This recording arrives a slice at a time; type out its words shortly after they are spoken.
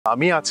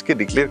আমি আজকে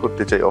ডিক্লেয়ার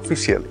করতে চাই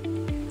অফিসিয়ালি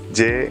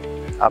যে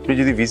আপনি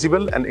যদি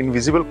ভিজিবল অ্যান্ড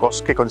ইনভিজিবল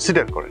কস্টকে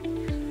কনসিডার করেন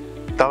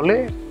তাহলে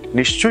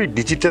নিশ্চয়ই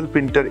digital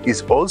printer is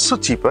also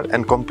cheaper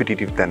and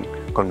competitive than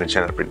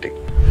conventional printing.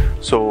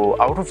 So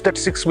out of that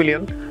 6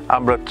 million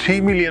আমরা 3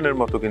 মিলিয়নের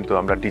মতো কিন্তু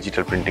আমরা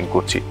ডিজিটাল প্রিন্টিং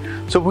করছি।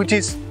 So which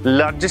is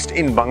largest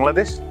in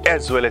Bangladesh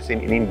as well as in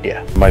India.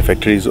 My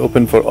factory is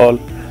open for all.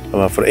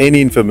 For any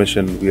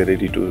information we are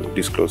ready to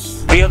disclose.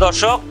 প্রিয়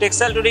দর্শক,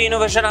 textile today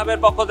innovation হাবের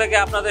পক্ষ থেকে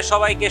আপনাদের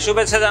সবাইকে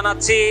শুভেচ্ছা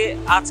জানাচ্ছি।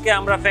 আজকে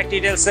আমরা ফ্যাক্টরি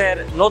ডিটেইলসের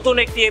নতুন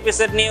একটি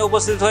এপিসোড নিয়ে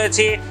উপস্থিত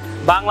হয়েছি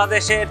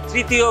বাংলাদেশের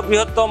তৃতীয়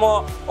বৃহত্তম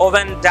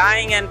oven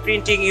dyeing and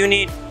printing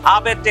unit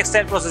Abed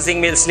textile processing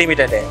mills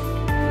লিমিটেডে।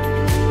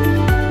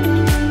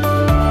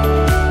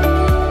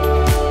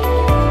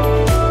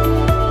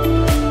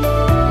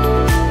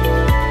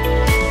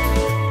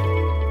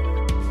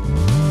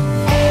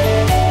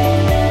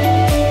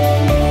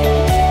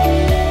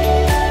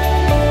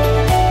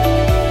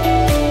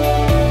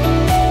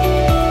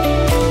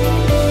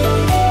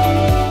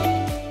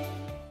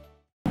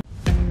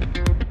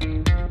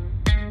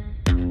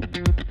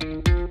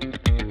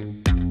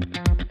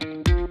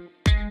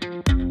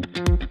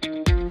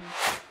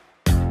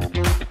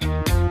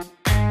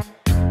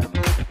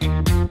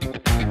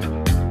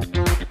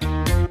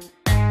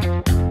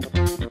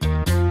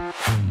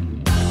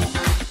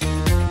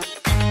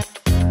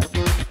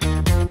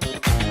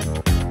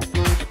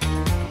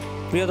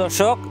 প্রিয়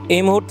দর্শক,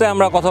 এই মুহূর্তে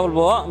আমরা কথা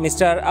বলবো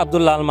mister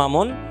Abdullah Al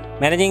Mamun,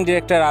 managing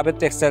director আবেদ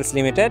টেক্সটাইলস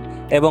লিমিটেড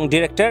এবং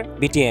ডিরেক্টর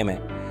বিটিএমএ।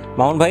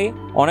 মামুন ভাই,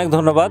 অনেক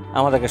ধন্যবাদ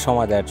আমাদেরকে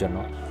সময় দেওয়ার জন্য।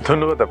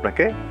 ধন্যবাদ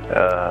আপনাকে।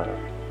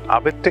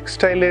 আবেদ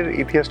টেক্সটাইলের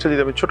ইতিহাসটা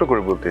যদি আমি ছোট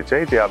করে বলতে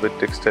চাই, যে আবেদ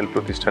টেক্সটাইল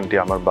প্রতিষ্ঠানটি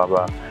আমার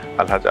বাবা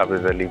আলহাজ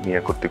আবেদ আলী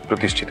মিয়া কর্তৃক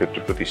প্রতিষ্ঠিত একটি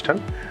প্রতিষ্ঠান।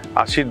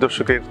 80-র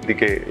দশকের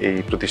দিকে এই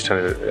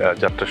প্রতিষ্ঠানের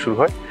যাত্রা শুরু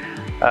হয়।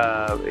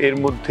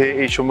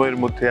 এই সময়ের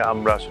মধ্যে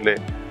আমরা আসলে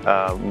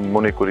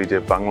মনে করি যে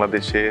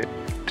বাংলাদেশে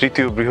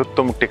তৃতীয়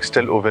বৃহত্তম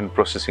টেক্সটাইল ওভেন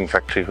প্রসেসিং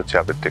ফ্যাক্টরি হচ্ছে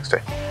আবেদ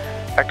টেক্সটাইল।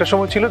 একটা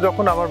সময় ছিল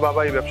যখন আমার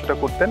বাবা এই ব্যবসাটা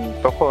করতেন,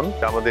 তখন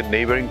আমাদের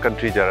নেইবারিং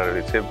কান্ট্রি যারা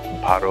রয়েছে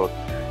ভারত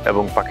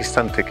এবং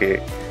পাকিস্তান থেকে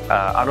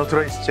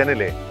আনঅথরাইজড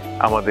চ্যানেলে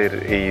আমাদের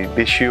এই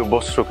দেশীয়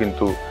বস্ত্র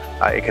কিন্তু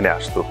এখানে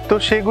আসতো। তো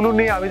সেগুলো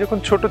নিয়ে আমি যখন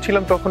ছোট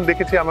ছিলাম তখন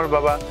দেখেছি আমার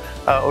বাবা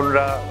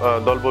ওনারা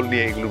দলবল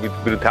নিয়ে এগুলোর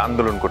বিরুদ্ধে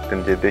আন্দোলন করতেন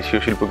যে দেশীয়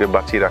শিল্পকে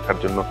বাঁচিয়ে রাখার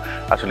জন্য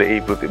আসলে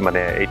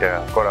এইটা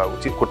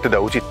করতে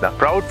দেওয়া উচিত না।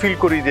 প্রাউড ফিল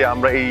করি যে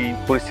আমরা এই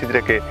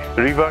পরিস্থিতিটাকে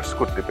রিভার্স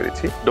করতে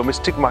পেরেছি।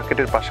 ডোমেস্টিক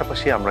মার্কেটের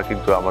পাশাপাশি আমরা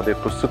কিন্তু আমাদের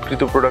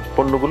প্রস্তুতকৃত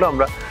পণ্যগুলো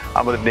আমরা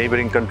আমাদের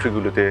নেইবারিং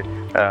কান্ট্রিগুলোতে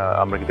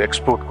আমরা কিন্তু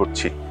এক্সপোর্ট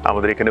করছি।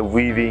 আমাদের এখানে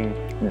উইভিং,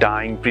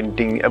 ডাইং,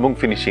 প্রিন্টিং এবং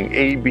ফিনিশিং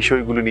এই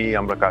বিষয়গুলো নিয়ে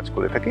আমরা কাজ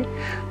করে থাকি।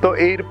 তো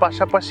এর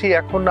পাশাপাশি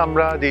এখন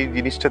আমরা যে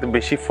জিনিসটাতে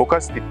বেশি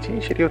ফোকাস দিচ্ছি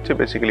সেটি হচ্ছে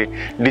বেসিক্যালি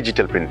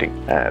ডিজিটাল প্রিন্টিং।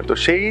 তো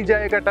সেই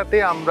জায়গাটাতে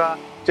আমরা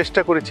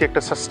চেষ্টা করেছি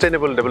একটা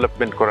সাস্টেনেবল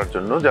ডেভেলপমেন্ট করার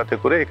জন্য, যাতে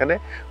করে এখানে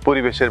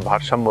পরিবেশের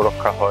ভারসাম্য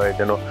রক্ষা হয়,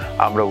 যেন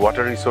আমরা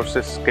ওয়াটার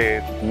রিসোর্সেসকে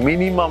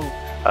মিনিমাম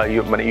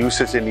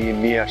ইউসেজে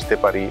নিয়ে আসতে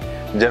পারি,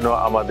 যেন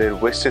আমাদের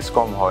ওয়েস্টেজ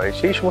কম হয়।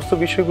 সেই সমস্ত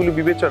বিষয়গুলো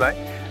বিবেচনায়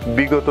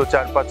বিগত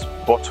 4-5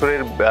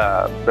 বছরের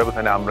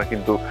ব্যবধানে আমরা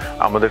কিন্তু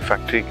আমাদের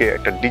ফ্যাক্টরিকে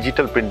একটা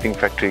ডিজিটাল প্রিন্টিং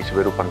ফ্যাক্টরি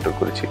হিসেবে রূপান্তর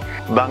করেছি।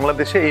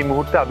 বাংলাদেশে এই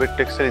মুহূর্তে আবেদ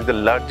textile is the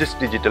largest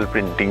digital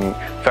printing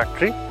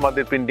factory.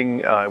 আমাদের প্রিন্টিং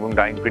এবং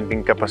ডাইং প্রিন্টিং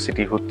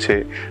ক্যাপাসিটি হচ্ছে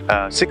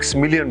 6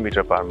 million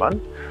metre per month.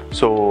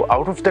 So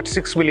out of that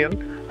 6 million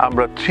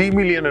আমরা 3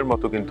 মিলিয়নের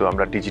মতো কিন্তু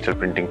আমরা ডিজিটাল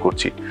প্রিন্টিং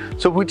করছি।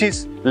 So which is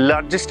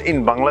largest in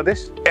Bangladesh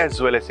as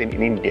well as in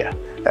India.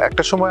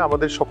 একটা সময়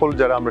আমাদের সকল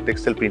যারা আমরা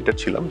টেক্সটাইল প্রিন্টার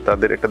ছিলাম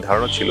তাদের একটা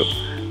ধারণা ছিল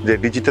যে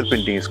digital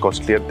printing is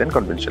costlier then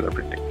conventional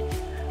printing.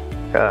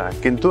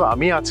 কিন্তু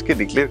আমি আজকে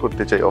ডিক্লেয়ার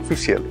করতে চাই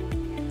অফিসিয়ালি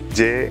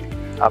যে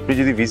আপনি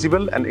যদি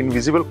ভিজিবল অ্যান্ড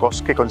ইনভিজিবল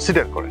কস্টকে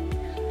কনসিডার করেন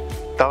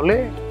তাহলে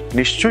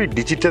নিশ্চয়ই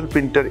digital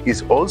printer is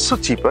also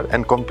cheaper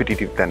and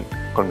competitive than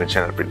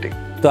conventional printing.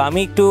 তো আমি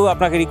একটু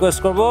আপনাকে রিকোয়েস্ট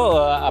করবো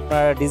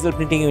আপনার ডিজিটাল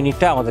প্রিন্টিং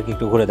ইউনিটটা আমাদেরকে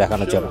একটু ঘুরে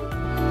দেখানোর জন্য।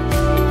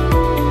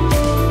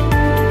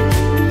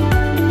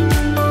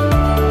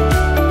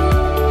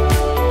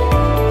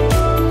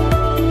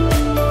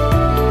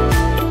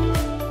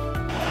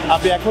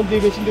 আপনি এখন যে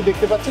মেশিনটি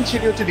দেখতে পাচ্ছেন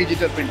সেটি হচ্ছে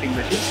ডিজিটাল প্রিন্টিং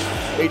মেশিন।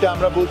 এটা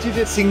আমরা বলছি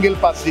যে সিঙ্গেল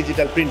পাস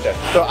ডিজিটাল প্রিন্টার।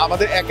 তো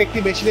আমাদের একটি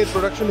মেশিনের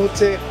প্রোডাকশন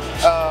হচ্ছে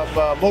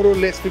more or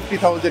less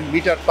 50,000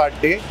 metre per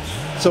day.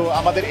 So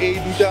আমাদের এই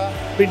দুটা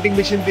প্রিন্টিং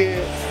মেশিন দিয়ে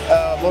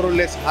মোর অর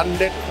লেস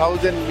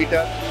 100,000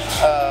 মিটার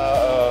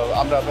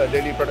আমরা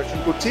ডেইলি প্রোডাকশন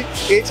করছি।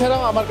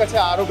 এছাড়াও আমার কাছে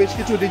আরও বেশ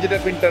কিছু ডিজিটাল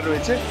প্রিন্টার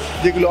রয়েছে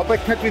যেগুলো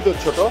অপেক্ষাকৃত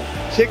ছোট,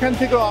 সেখান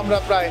থেকেও আমরা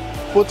প্রায়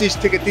 25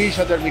 থেকে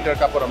 30,000 মিটার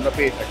কাপড় আমরা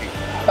পেয়ে থাকি।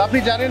 তা আপনি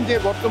জানেন যে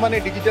বর্তমানে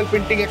ডিজিটাল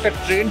প্রিন্টিং একটা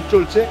ট্রেন্ড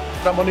চলছে।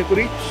 আমরা মনে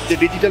করি যে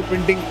digital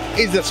printing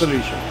is the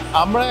solution.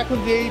 আমরা এখন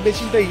যে এই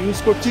মেশিনটা ইউজ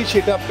করছি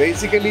সেটা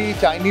basically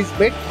Chinese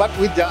made but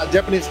with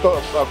Japanese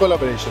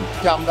collaboration.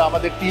 আমরা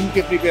আমাদের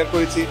টিমকে প্রিপেয়ার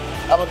করেছি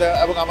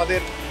এবং আমাদের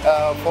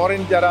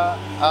ফরেন যারা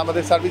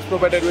আমাদের সার্ভিস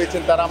প্রোভাইডার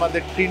রয়েছেন তারা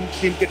আমাদের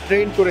টিমকে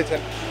ট্রেন করেছেন,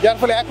 যার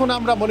ফলে এখন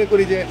আমরা মনে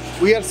করি যে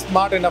we are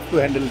smart enough to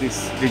handle this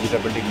digital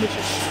printing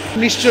machine.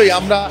 নিশ্চয়ই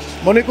আমরা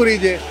মনে করি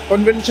যে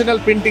কনভেনশনাল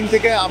প্রিন্টিং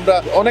থেকে আমরা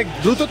অনেক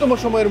দ্রুততম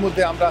সময়ের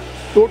মধ্যে আমরা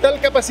টোটাল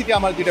ক্যাপাসিটি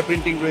আমার যেটা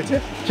প্রিন্টিং রয়েছে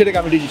সেটাকে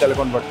আমি ডিজিটালে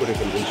কনভার্ট করে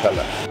ফেলবো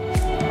ইনশাআল্লাহ।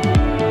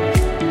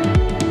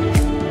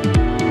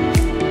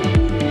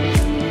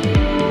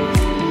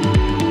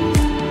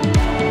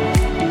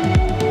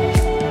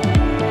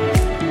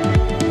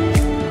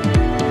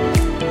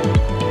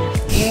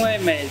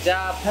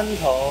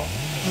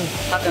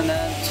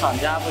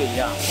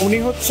 উনি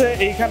হচ্ছে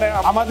এইখানে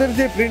আমাদের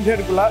যে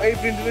প্রিন্টারগুলা এই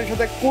প্রিন্টারের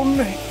সাথে কোন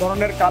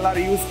ধরনের কালার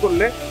ইউজ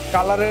করলে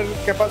কালারের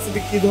ক্যাপাসিটি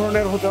কি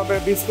ধরনের হতে হবে,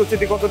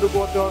 ভিসকোসিটি কতটুকু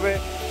হতে হবে,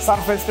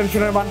 সারফেস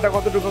টেনশনের মানটা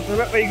কতটুকু হতে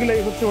হবে,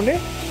 এইগুলোই হচ্ছে উনি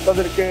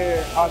তাদেরকে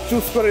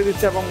চুজ করে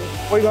দিচ্ছে এবং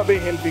ওইভাবেই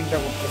হেল্পিংটা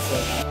করতেছে।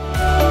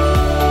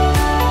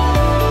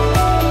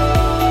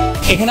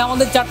 এখানে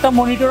আমাদের 4টা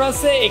মনিটর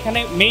আছে। এখানে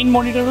মেইন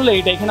মনিটর হলো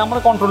এইটা, এখানে আমরা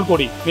কন্ট্রোল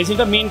করি,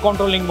 মেশিনটা মেইন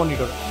কন্ট্রোলিং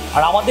মনিটর।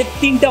 আর আমাদের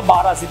 3টা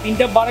বার আছে,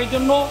 3টা বারের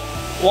জন্য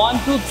 1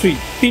 2 3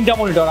 3টা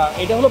মনিটর। আর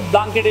এটা হলো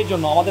ব্ল্যাঙ্কেটের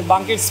জন্য, আমাদের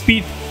ব্ল্যাঙ্কেট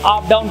স্পিড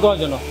আপ ডাউন করার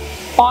জন্য।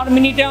 পার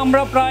মিনিটে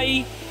আমরা প্রায়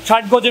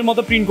 60 গজের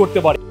মতো প্রিন্ট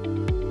করতে পারি।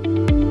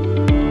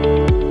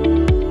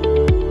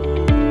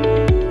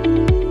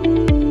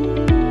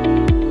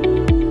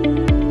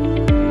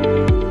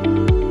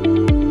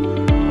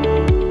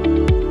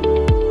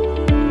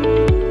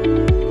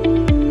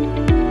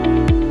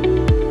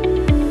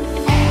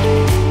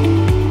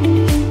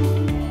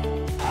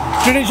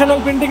 ট্রেডিশনাল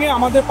প্রিন্টিংয়ে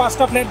আমাদের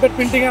 5টা ফ্ল্যাট বেড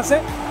প্রিন্টিং আছে,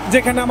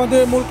 যেখানে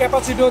আমাদের মূল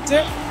ক্যাপাসিটি হচ্ছে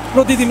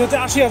প্রতিদিন হচ্ছে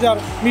 80,000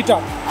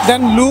 মিটার।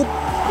 দেন লুপ,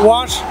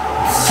 ওয়াশ,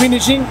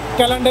 ফিনিশিং,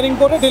 ক্যালেন্ডারিং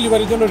করে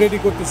ডেলিভারির জন্য রেডি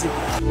করতেছি।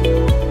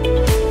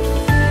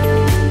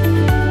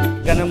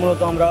 এখানে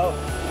মূলত আমরা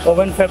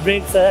ওভেন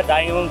ফ্যাব্রিক্স,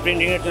 ডাইং এবং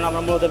প্রিন্টিংয়ের জন্য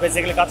আমরা মূলত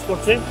বেসিক্যালি কাজ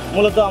করছি।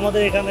 মূলত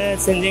আমাদের এখানে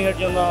চেঞ্জিংয়ের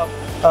জন্য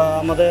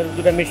আমাদের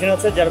 2টা মেশিন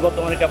আছে, যার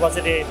বর্তমানে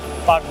ক্যাপাসিটি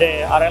পার ডে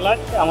 2.5 লাখ।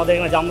 আমাদের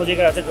এখানে জাম্বো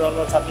জিগার আছে টোটাল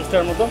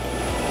 26টার মতো।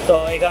 তো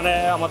এখানে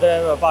আমাদের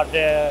per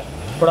day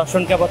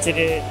production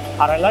capacity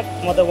 2.5 lakh.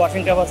 আমাদের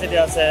ওয়াশিং ক্যাপাসিটি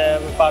আছে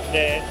per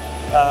day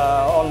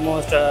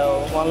almost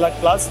 1 lakh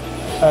plus.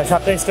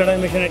 7টা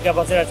standard মেশিনের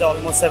ক্যাপাসিটি আছে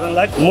অলমোস্ট 7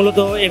 লাখ। মূলত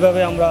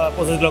এইভাবে আমরা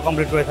প্রসেসগুলো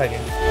কমপ্লিট করে থাকি।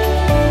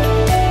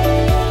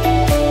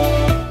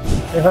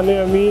 এখানে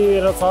আমি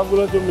এরা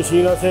সবগুলো যে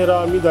মেশিন আছে এরা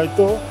আমি দায়িত্ব,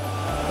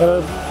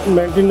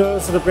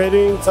 মেনটেন্যান্স,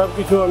 রিপেয়ারিং সব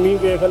কিছু আমি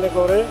এখানে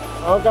করে।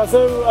 আমার কাছে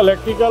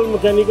ইলেকট্রিক্যাল,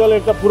 মেকানিক্যাল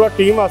একটা পুরো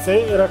টিম আছে,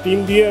 এরা টিম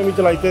দিয়ে আমি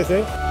চালাইতেছে।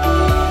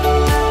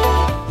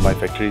 My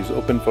factory is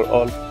open for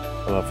all.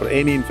 For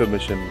any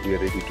information, we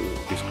are ready to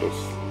disclose.